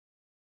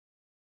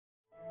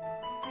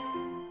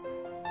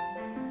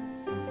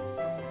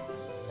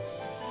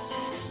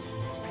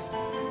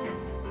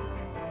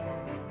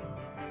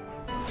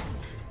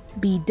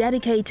Be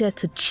dedicated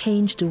to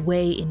change the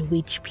way in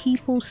which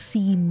people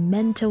see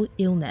mental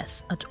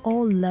illness at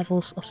all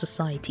levels of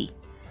society.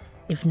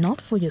 If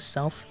not for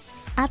yourself,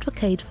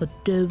 advocate for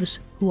those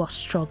who are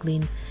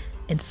struggling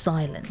in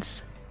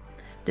silence.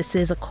 This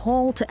is a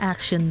call to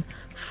action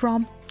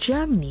from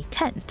Germany,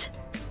 Kent.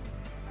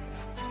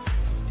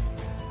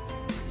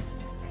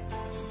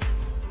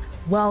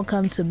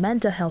 Welcome to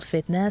Mental Health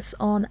Fitness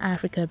on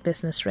Africa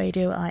Business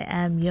Radio. I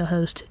am your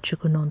host,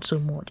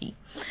 Chukunonso Modi.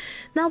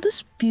 Now,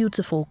 this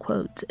beautiful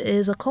quote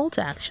is a call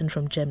to action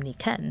from Germany,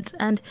 Kent,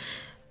 and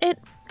it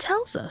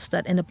tells us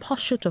that in the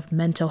pursuit of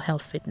mental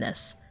health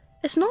fitness,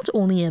 it's not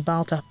only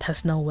about our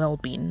personal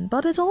well-being,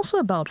 but it's also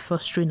about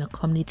fostering a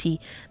community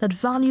that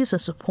values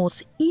and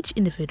supports each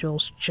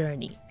individual's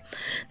journey.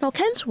 Now,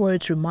 Kent's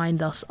words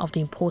remind us of the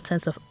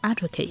importance of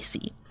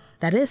advocacy.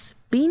 That is,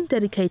 being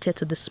dedicated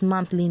to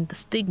dismantling the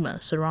stigma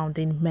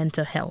surrounding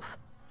mental health.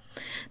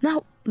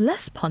 Now,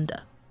 let's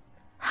ponder.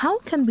 How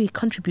can we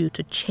contribute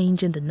to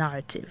changing the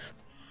narrative?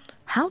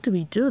 How do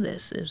we do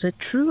this? Is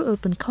it through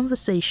open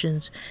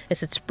conversations?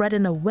 Is it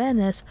spreading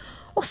awareness?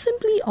 Or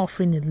simply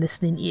offering a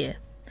listening ear?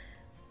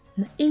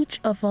 And each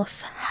of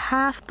us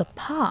have the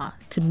power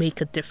to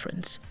make a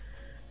difference.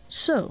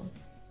 So,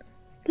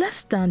 let's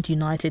stand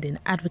united in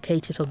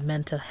advocating for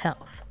mental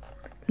health.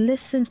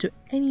 Listen to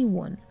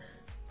anyone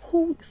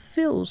who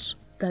feels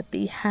that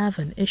they have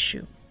an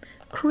issue.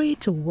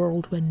 Create a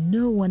world where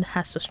no one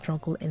has to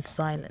struggle in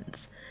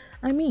silence.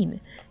 I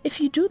mean, if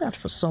you do that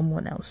for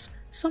someone else,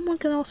 someone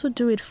can also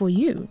do it for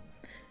you.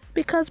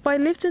 Because by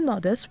lifting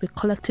others, we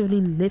collectively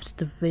lift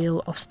the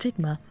veil of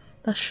stigma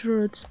that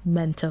shrouds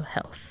mental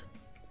health.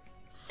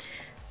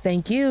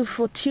 Thank you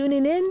for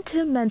tuning in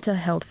to Mental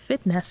Health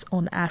Fitness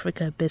on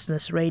Africa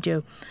Business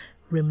Radio.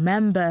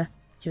 Remember,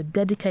 your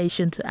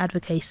dedication to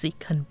advocacy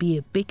can be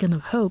a beacon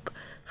of hope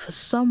for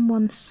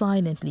someone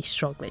silently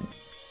struggling.